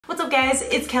What's up guys,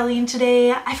 it's Kelly and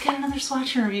today I've got another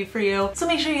swatch review for you. So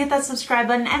make sure you hit that subscribe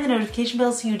button and the notification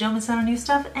bell so you don't miss out on new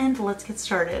stuff, and let's get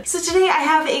started. So today I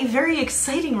have a very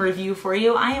exciting review for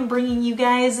you. I am bringing you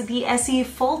guys the Essie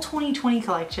Fall 2020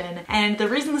 collection, and the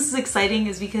reason this is exciting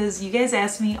is because you guys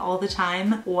ask me all the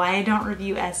time why I don't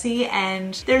review Essie,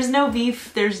 and there's no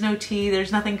beef, there's no tea,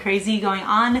 there's nothing crazy going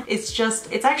on. It's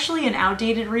actually an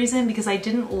outdated reason because I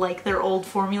didn't like their old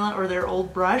formula or their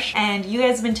old brush, and you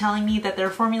guys have been telling me that their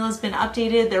formula has been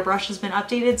updated, their brush has been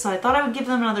updated, so I thought I would give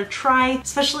them another try,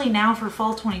 especially now for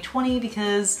fall 2020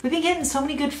 because we've been getting so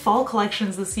many good fall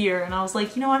collections this year, and I was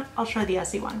like, you know what, I'll try the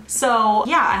Essie one. So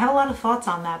yeah, I have a lot of thoughts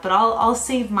on that, but I'll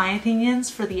save my opinions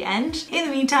for the end. In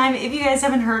the meantime, if you guys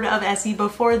haven't heard of Essie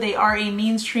before, they are a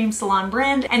mainstream salon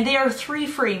brand, and they are 3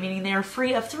 free, meaning they are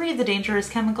free of 3 of the dangerous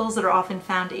chemicals that are often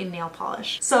found in nail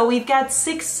polish. So we've got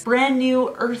 6 brand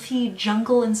new earthy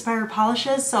jungle inspired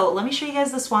polishes, so let me show you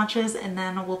guys the swatches and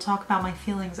then we'll talk about my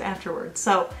feelings afterwards.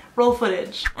 So roll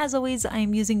footage. As always, I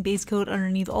am using base coat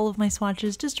underneath all of my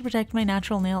swatches just to protect my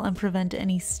natural nail and prevent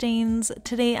any stains.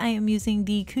 Today I am using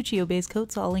the Cuccio base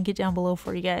coat, so I'll link it down below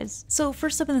for you guys. So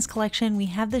first up in this collection, we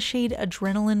have the shade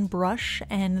Adrenaline Brush,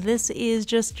 and this is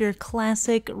just your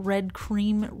classic red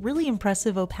cream, really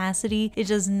impressive opacity. It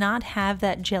does not have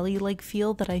that jelly-like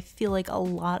feel that I feel like a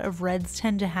lot of reds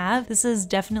tend to have. This is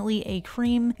definitely a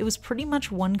cream. It was pretty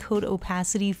much 1 coat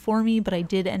opacity for me, but I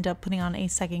did end up putting on a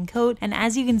second coat, and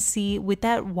as you can see with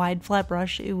that wide flat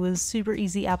brush, it was super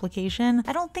easy application.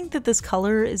 I don't think that this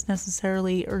color is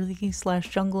necessarily earthy /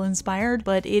 jungle inspired,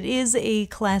 but it is a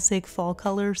classic fall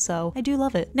color, so I do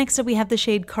love it. Next up we have the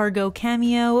shade Cargo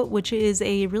Cameo, which is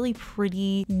a really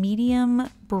pretty medium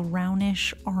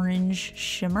brownish orange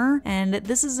shimmer, and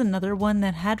this is another one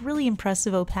that had really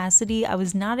impressive opacity. I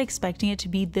was not expecting it to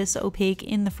be this opaque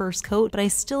in the first coat, but I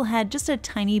still had just a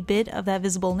tiny bit of that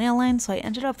visible nail line, so I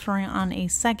ended up throwing on a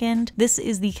second. This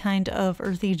is the kind of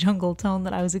earthy jungle tone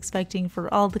that I was expecting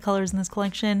for all the colors in this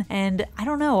collection, and I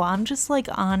don't know, I'm just like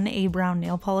on a brown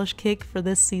nail polish kick for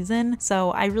this season,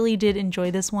 so I really did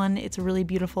enjoy this one. It's a really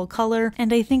beautiful color,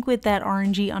 and I think with that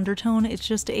orangey undertone, it's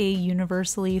just a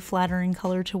universally flattering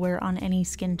color to wear on any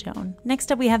skin tone.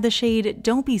 Next up we have the shade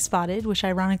Don't Be Spotted, which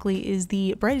ironically is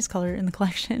the brightest color in the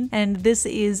collection, and this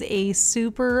is a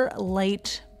super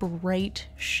light bright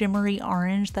shimmery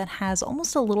orange that has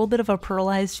almost a little bit of a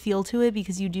pearlized feel to it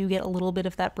because you do get a little bit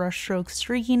of that brush stroke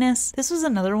streakiness. This was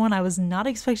another one I was not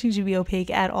expecting to be opaque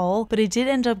at all, but it did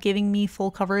end up giving me full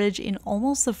coverage in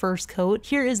almost the first coat.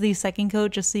 Here is the second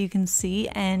coat just so you can see,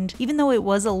 and even though it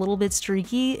was a little bit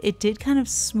streaky, it did kind of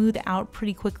smooth out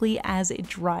pretty quickly as it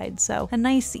dried. So a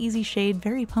nice easy shade,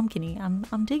 very pumpkin-y.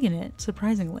 I'm digging it,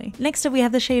 surprisingly. Next up we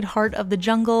have the shade Heart of the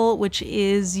Jungle, which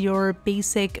is your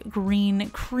basic green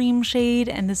cream shade,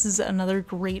 and this is another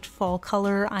great fall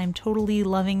color. I'm totally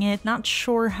loving it. Not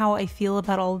sure how I feel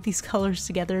about all of these colors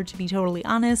together, to be totally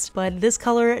honest, but this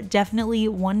color definitely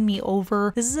won me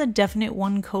over. This is a definite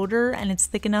 1 coater, and it's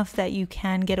thick enough that you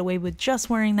can get away with just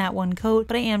wearing that 1 coat,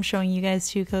 but I am showing you guys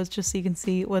 2 coats just so you can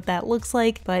see what that looks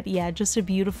like. But yeah, just a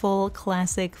beautiful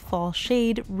classic fall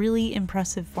shade, really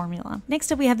impressive formula.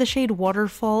 Next up we have the shade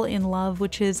Waterfall in Love,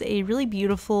 which is a really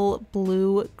beautiful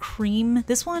blue cream.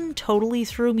 This one totally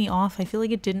threw me off. I feel like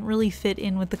it didn't really fit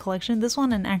in with the collection. This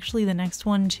one and actually the next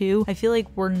one too, I feel like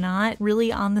we're not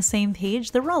really on the same page.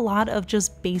 There were a lot of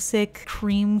just basic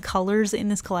cream colors in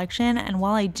this collection, and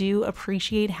while I do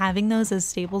appreciate having those as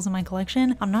staples in my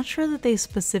collection, I'm not sure that they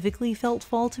specifically felt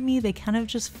fall to me. They kind of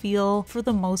just feel, for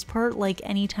the most part, like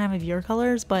any time of year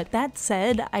colors. But that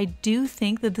said, I do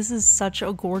think that this is such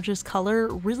a gorgeous color,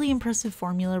 really impressive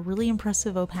formula, really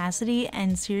impressive opacity,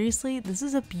 and seriously, this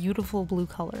is a beautiful blue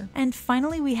color. And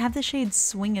finally we have the shade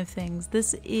Swing of Things.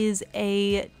 This is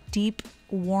a deep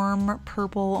warm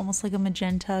purple, almost like a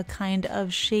magenta kind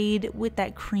of shade with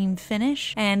that cream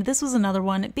finish, and this was another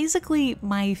one. Basically,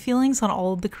 my feelings on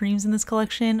all of the creams in this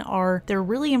collection are they're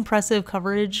really impressive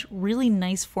coverage, really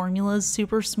nice formulas,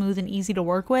 super smooth and easy to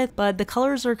work with, but the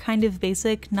colors are kind of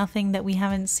basic, nothing that we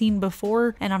haven't seen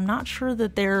before, and I'm not sure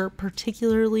that they're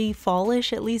particularly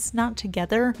fallish, at least not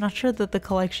together. I'm not sure that the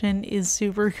collection is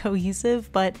super cohesive,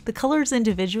 but the colors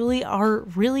individually are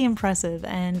really impressive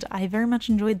and I very much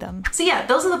enjoyed them. So yeah,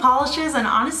 those are the polishes, and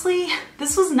honestly,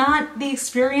 this was not the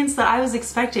experience that I was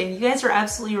expecting. You guys are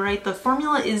absolutely right. The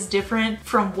formula is different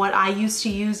from what I used to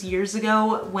use years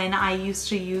ago when I used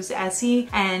to use Essie,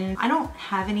 and I don't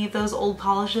have any of those old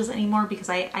polishes anymore because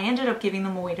I ended up giving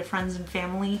them away to friends and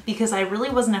family because I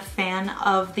really wasn't a fan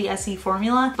of the Essie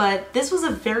formula, but this was a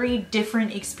very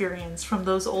different experience from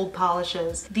those old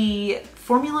polishes. The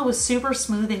formula was super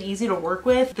smooth and easy to work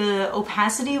with. The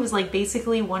opacity was like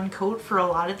basically one coat for a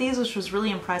lot of these, which was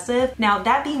really impressive. Now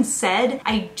that being said,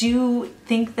 I do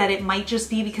think that it might just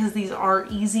be because these are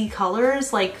easy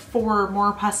colors, like for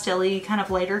more pastel-y kind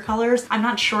of lighter colors. I'm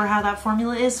not sure how that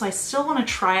formula is, so I still want to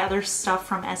try other stuff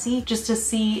from Essie just to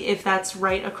see if that's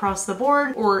right across the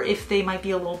board or if they might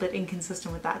be a little bit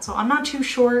inconsistent with that. So I'm not too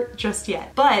sure just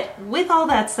yet. But with all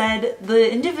that said, the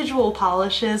individual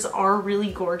polishes are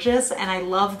really gorgeous and I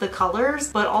love the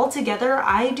colors, but altogether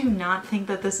I do not think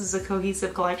that this is a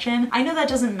cohesive collection. I know that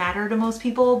doesn't matter to most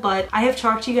people, but I have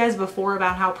talked to you guys before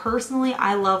about how personally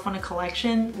I love when a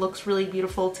collection looks really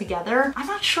beautiful together. I'm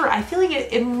not sure, I feel like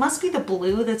it must be the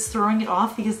blue that's throwing it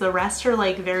off because the rest are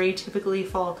like very typically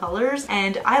fall colors,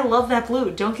 and I love that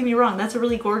blue. Don't get me wrong, that's a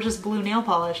really gorgeous blue nail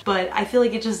polish, but I feel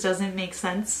like it just doesn't make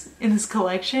sense in this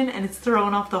collection and it's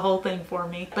throwing off the whole thing for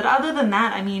me. But other than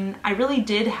that, I mean, I really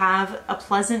did have a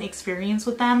pleasant experience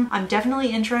with them. I'm definitely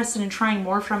interested in trying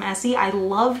more from Essie. I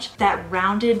loved that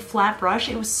rounded flat brush.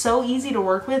 It was so easy to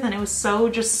work with and it was so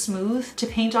just smooth to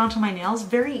paint onto my nails.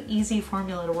 Very easy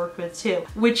formula to work with too,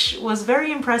 which was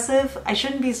very impressive. I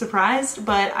shouldn't be surprised,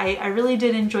 but I really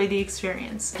did enjoy the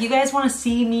experience. If you guys want to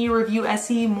see me review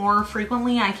Essie more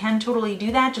frequently, I can totally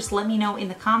do that. Just let me know in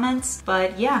the comments.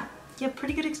 But yeah,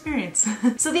 pretty good experience.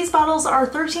 So these bottles are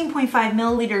 13.5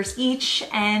 milliliters each,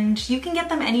 and you can get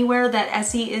them anywhere that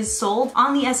Essie is sold.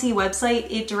 On the Essie website,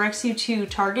 it directs you to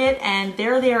Target, and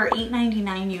there they are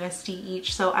 $8.99 USD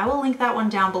each. So I will link that one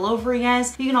down below for you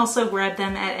guys. You can also grab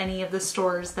them at any of the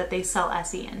stores that they sell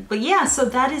Essie in. But yeah, so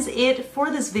that is it for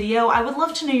this video. I would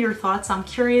love to know your thoughts. I'm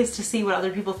curious to see what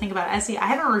other people think about Essie. I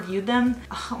haven't reviewed them,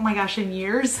 oh my gosh, in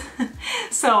years.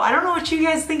 So I don't know what you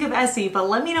guys think of Essie, but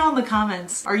let me know in the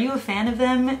comments. Are you a fan of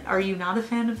them? Are you not a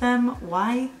fan of them?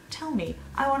 Why? Tell me.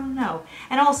 I want to know.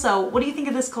 And also, what do you think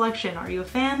of this collection? Are you a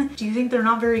fan? Do you think they're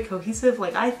not very cohesive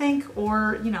like I think?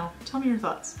 Or, you know, tell me your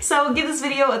thoughts. So give this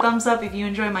video a thumbs up if you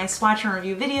enjoy my swatch and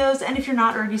review videos, and if you're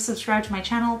not already subscribed to my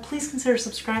channel, please consider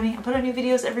subscribing. I put out new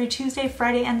videos every Tuesday,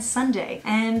 Friday, and Sunday.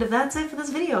 And that's it for this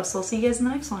video, so I'll see you guys in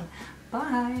the next one.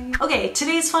 Bye. Okay,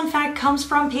 today's fun fact comes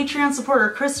from Patreon supporter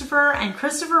Christopher, and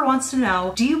Christopher wants to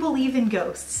know, do you believe in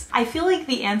ghosts? I feel like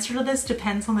the answer to this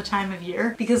depends on the time of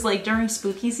year, because like during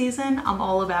spooky season, I'm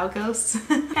all about ghosts.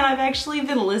 And I've actually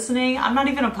been listening, I'm not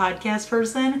even a podcast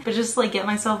person, but just like get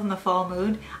myself in the fall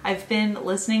mood, I've been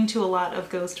listening to a lot of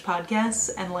ghost podcasts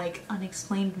and like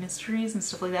unexplained mysteries and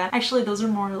stuff like that. Actually, those are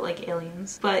more like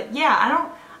aliens. But yeah,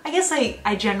 I guess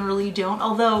I generally don't,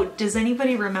 although does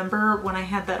anybody remember when I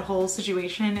had that whole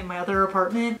situation in my other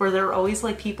apartment where there were always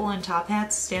like people in top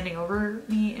hats standing over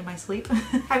me in my sleep?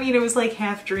 I mean, it was like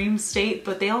half dream state,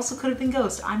 but they also could have been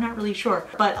ghosts. I'm not really sure.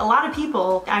 But a lot of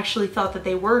people actually thought that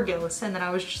they were ghosts and that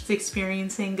I was just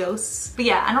experiencing ghosts. But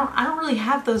yeah, I don't really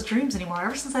have those dreams anymore.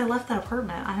 Ever since I left that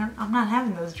apartment, I'm not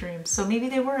having those dreams. So maybe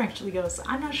they were actually ghosts.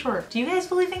 I'm not sure. Do you guys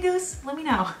believe in ghosts? Let me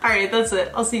know. All right, that's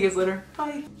it. I'll see you guys later.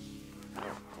 Bye.